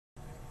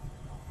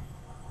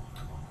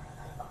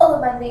Hola,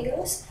 my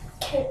amigos.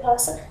 ¿Qué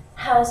pasa?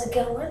 How's it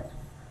going?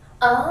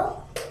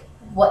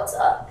 What's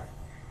up?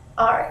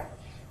 Alright,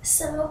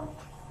 so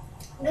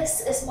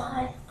this is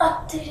my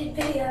updated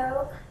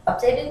video.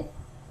 Updated?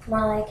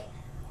 More like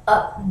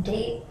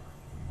update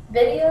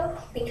video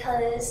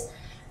because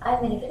I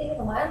haven't made a video in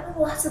a while.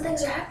 Lots of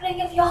things are happening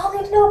if y'all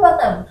need to know about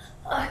them.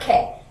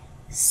 Okay,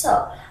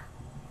 so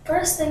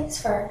first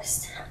things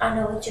first, I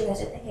know what you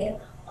guys are thinking.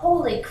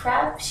 Holy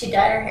crap, she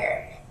dyed her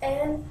hair.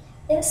 And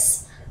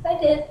yes, I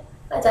did.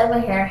 I dyed my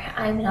hair.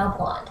 I'm now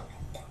blonde.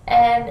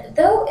 And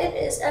though it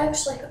is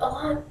actually a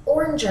lot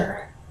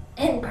oranger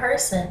in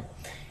person,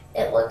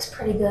 it looks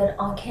pretty good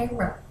on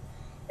camera.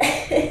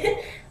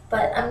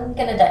 But I'm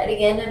gonna dye it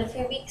again in a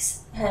few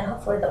weeks, and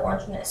hopefully the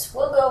orangeness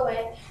will go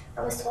away.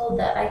 I was told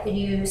that I could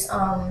use,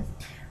 I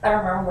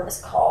don't remember what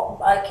it's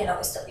called. I can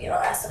always still,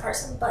 ask the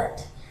person,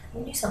 but I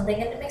can do something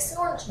and it makes the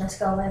orangeness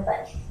go away,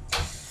 but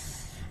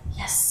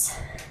yes.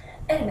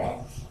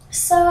 Anyway,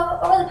 so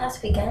over the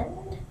past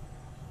weekend,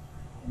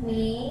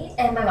 me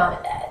and my mom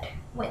and dad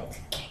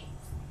went camping.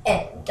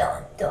 And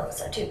Dylan was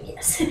there too,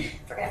 yes.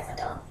 Forgot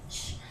about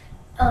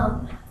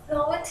Dylan. We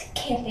all went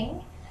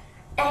camping,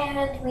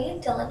 and me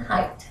and Dylan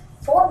hiked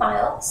 4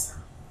 miles.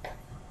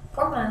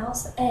 4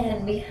 miles,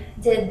 and we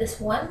did this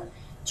one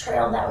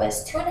trail that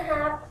was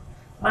 2.5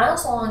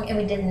 miles long, and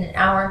we did it in 1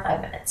 hour and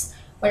 5 minutes,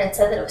 when it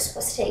said that it was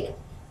supposed to take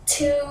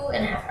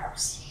 2.5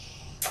 hours.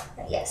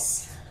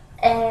 Yes.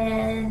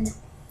 And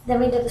then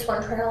we did this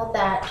one trail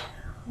that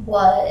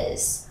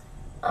was,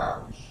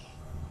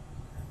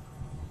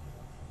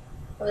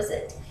 what was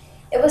it?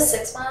 It was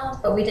 6 miles,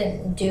 but we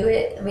didn't do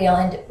it. We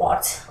only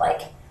walked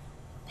like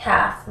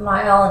half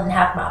mile and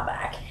half mile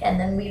back, and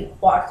then we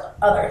walked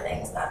other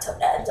things, and that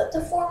adds up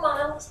to 4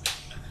 miles.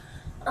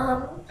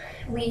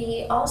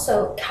 We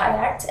also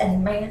kayaked,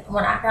 and man,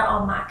 when I got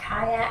on my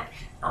kayak,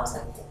 I was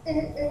like,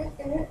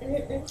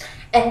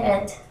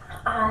 and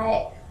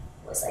I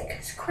was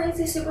like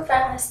crazy super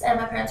fast, and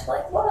my parents were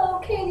like, whoa,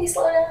 Katie,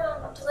 slow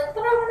down. I'm just like,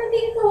 but I want to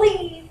be in the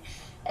lead.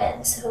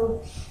 And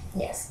so,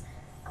 yes.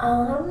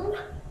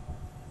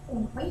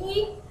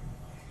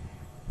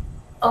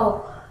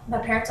 My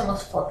parents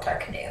almost flipped our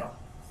canoe.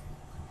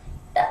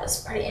 That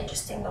was pretty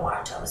interesting to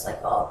watch. I was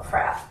like, oh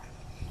crap.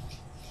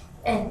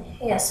 And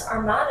yes,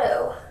 our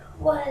motto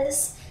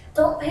was,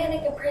 don't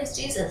panic and praise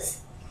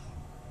Jesus.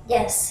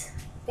 Yes,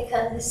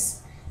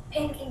 because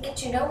panicking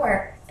gets you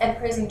nowhere, and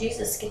praising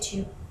Jesus gets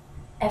you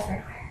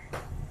everywhere.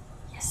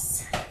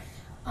 Yes.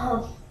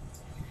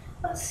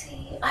 Let's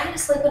see. I had to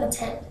sleep in a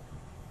tent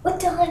with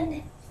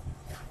Dylan.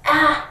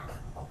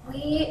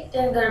 We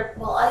didn't go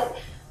to,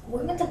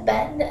 we went to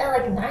bed at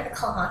like 9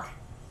 o'clock,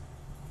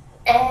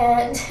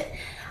 and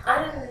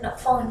I didn't end up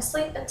falling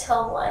asleep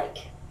until like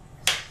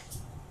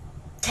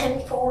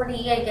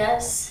 10:40, I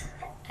guess.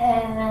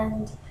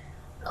 And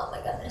oh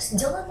my goodness,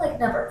 Dylan like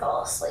never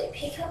fell asleep.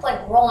 He kept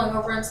like rolling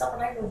over and stuff,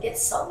 and I would get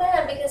so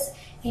mad because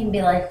he'd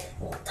be like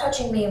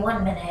touching me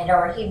 1 minute,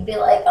 or he'd be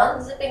like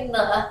unzipping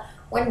the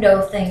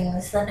window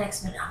things the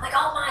next minute. I'm like,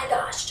 oh my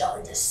gosh,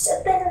 Dylan, just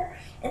sit there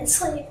and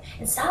sleep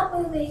and stop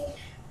moving.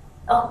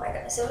 Oh my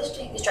goodness, it was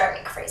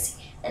driving me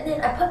crazy. And then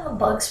I put on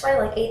bug spray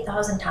like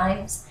 8,000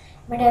 times.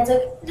 My dad's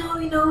like, no,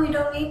 you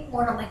don't need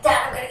more. And I'm like,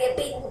 Dad, I'm gonna get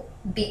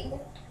beaten.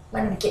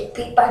 I'm gonna get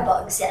beat by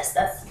bugs. Yes,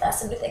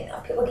 that's a new thing now.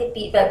 People get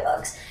beat by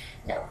bugs.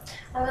 No,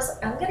 I was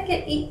like, I'm gonna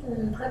get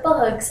eaten by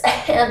bugs,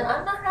 and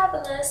I'm not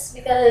having this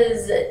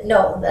because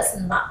no, that's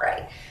not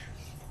right.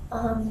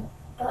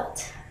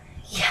 But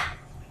yeah,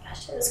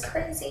 gosh, it was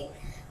crazy.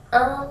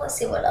 Let's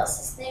see what else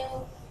is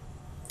new.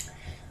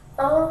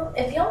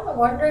 If y'all are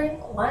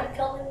wondering why I'm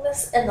filming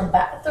this in the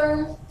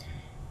bathroom,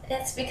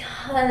 it's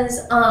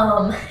because,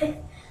 one,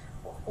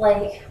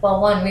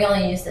 we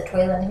only use the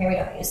toilet in here, we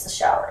don't use the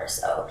shower,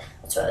 so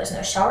that's why there's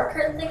no shower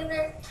curtain thing in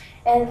there.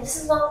 And this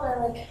is all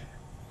my,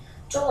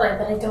 jewelry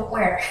that I don't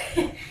wear.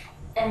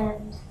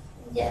 And,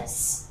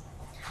 yes.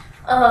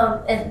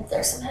 And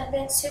there's some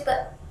headbands too,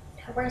 but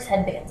who wears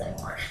headbands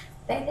anymore?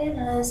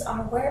 Bandanas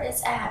are where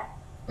it's at.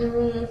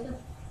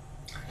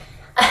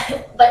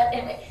 But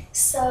anyway,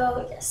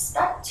 so yes,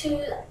 back to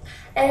that.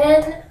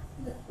 And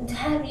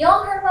have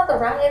y'all heard about the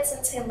riots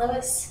in St.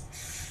 Louis?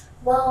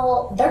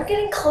 Well, they're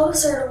getting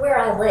closer to where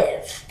I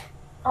live.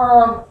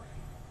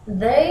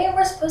 They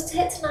were supposed to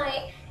hit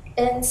tonight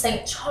in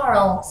St.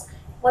 Charles,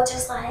 which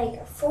is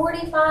like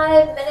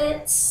 45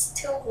 minutes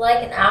to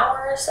like an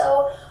hour or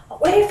so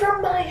away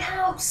from my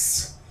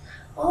house.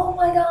 Oh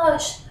my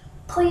gosh,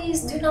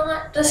 please do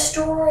not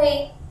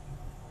destroy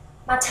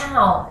my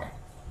town.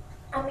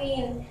 I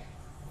mean,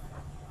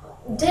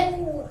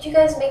 didn't you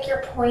guys make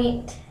your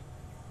point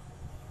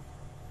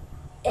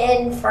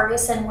in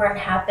Ferguson where it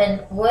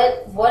happened?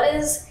 What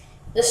is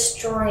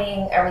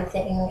destroying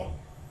everything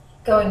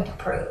going to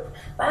prove?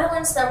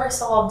 Violence never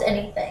solved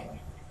anything.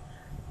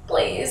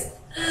 Please,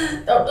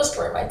 don't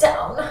destroy my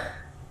town.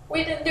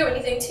 We didn't do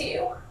anything to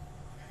you.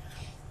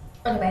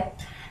 Anyway,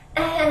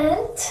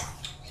 and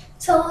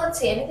so let's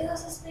see, anything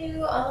else is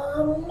new?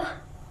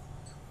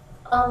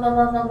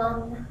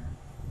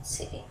 Let's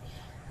see.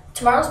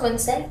 Tomorrow's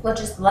Wednesday, which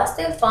is the last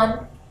day of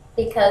fun.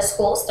 because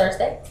school is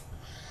Thursday.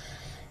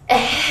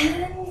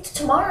 And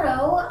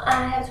tomorrow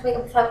I have to wake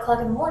up at 5 o'clock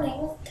in the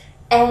morning,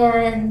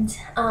 and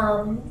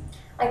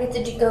I get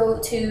to go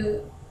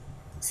to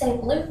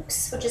St.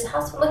 Luke's, which is a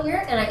hospital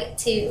here, and I get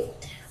to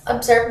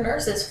observe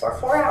nurses for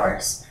 4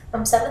 hours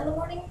from 7 in the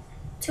morning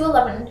to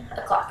 11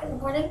 o'clock in the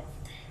morning.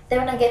 Then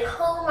when I get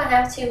home, I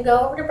have to go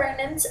over to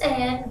Brandon's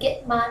and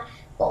get my,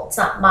 well, it's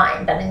not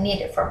mine, but I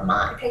need it for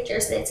my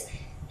pictures. It's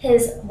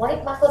his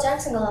white Michael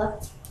Jackson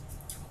glove,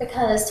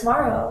 because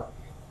tomorrow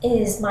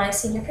is my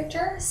senior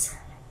pictures,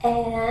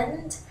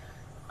 and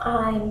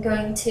I'm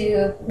going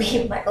to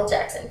be Michael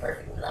Jackson for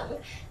a few of them,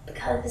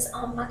 because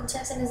Michael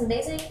Jackson is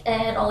amazing,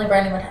 and only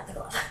Brandon would have the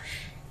glove.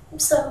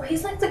 So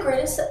he's like the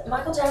greatest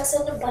Michael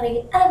Jackson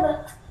buddy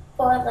ever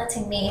for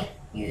letting me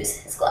use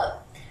his glove.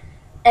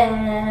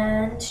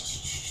 And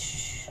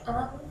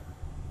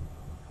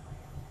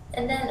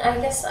then I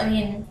guess, I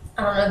mean,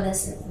 I don't know if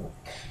this is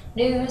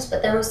news,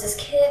 but there was this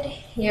kid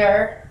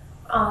here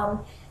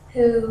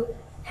who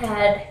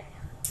had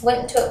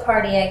went to a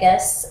party, I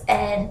guess,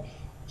 and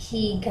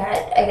he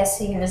got, I guess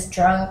he was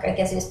drunk, I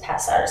guess he was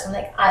passed out or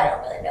something. I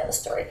don't really know the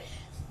story.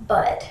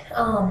 But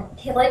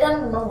he lay down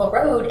in the middle of the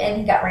road and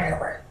he got ran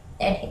over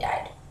and he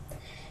died.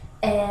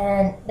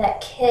 And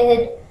that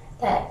kid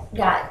that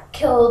got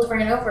killed,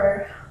 ran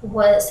over,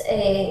 was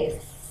a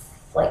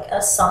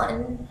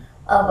son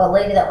of a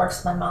lady that works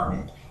with my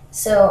mom.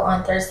 So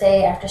on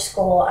Thursday after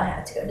school, I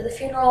had to go to the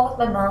funeral with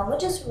my mom,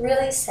 which is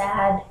really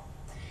sad.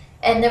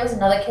 And there was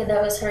another kid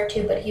that was hurt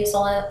too, but he's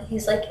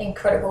like in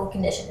critical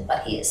condition,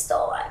 but he is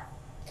still alive.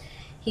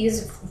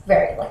 He's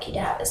very lucky to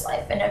have his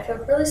life, and I feel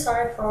really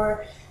sorry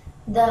for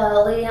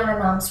the lady at my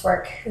mom's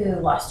work who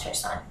lost her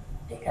son,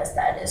 because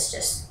that is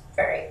just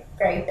very,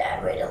 very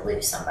bad way to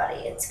lose somebody.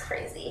 It's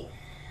crazy.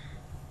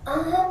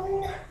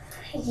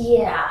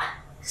 Yeah.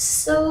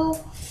 So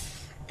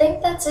I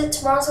think that's it.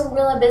 Tomorrow's I'm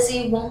really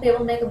busy. Won't be able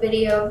to make a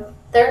video.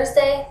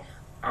 Thursday,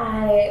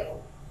 I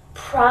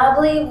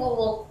probably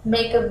will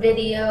make a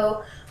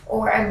video,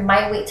 or I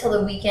might wait till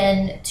the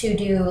weekend to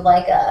do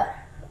like a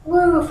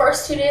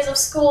first 2 days of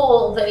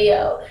school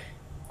video.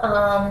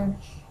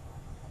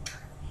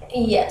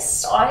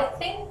 Yes, so I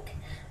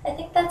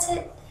think that's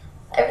it.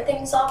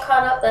 Everything's all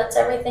caught up. That's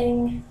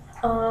everything.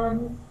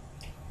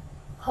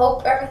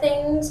 Hope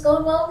everything's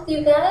going well with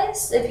you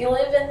guys. If you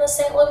live in the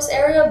St. Louis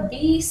area,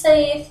 be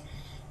safe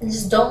and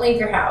just don't leave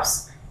your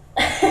house.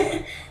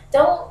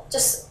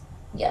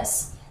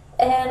 Yes.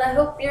 And I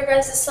hope your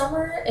guys'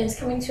 summer is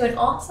coming to an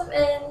awesome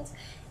end.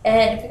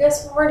 And if you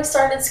guys have already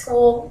started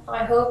school,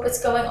 I hope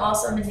it's going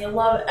awesome and you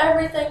love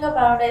everything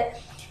about it.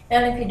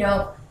 And if you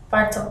don't,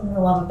 find something to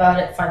love about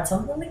it. Find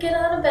something to get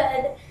out of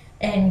bed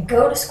and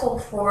go to school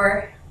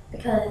for.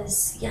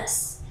 Because,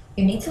 yes,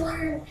 you need to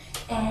learn.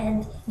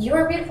 And you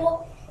are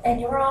beautiful and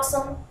you are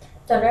awesome.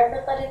 Don't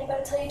ever let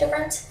anybody tell you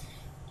different.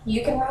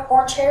 You can rock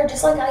orange hair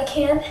just like I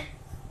can.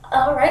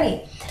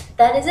 Alrighty,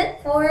 that is it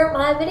for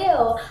my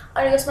video.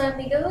 Adios, my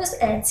amigos,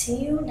 and see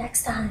you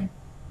next time.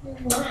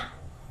 Mwah.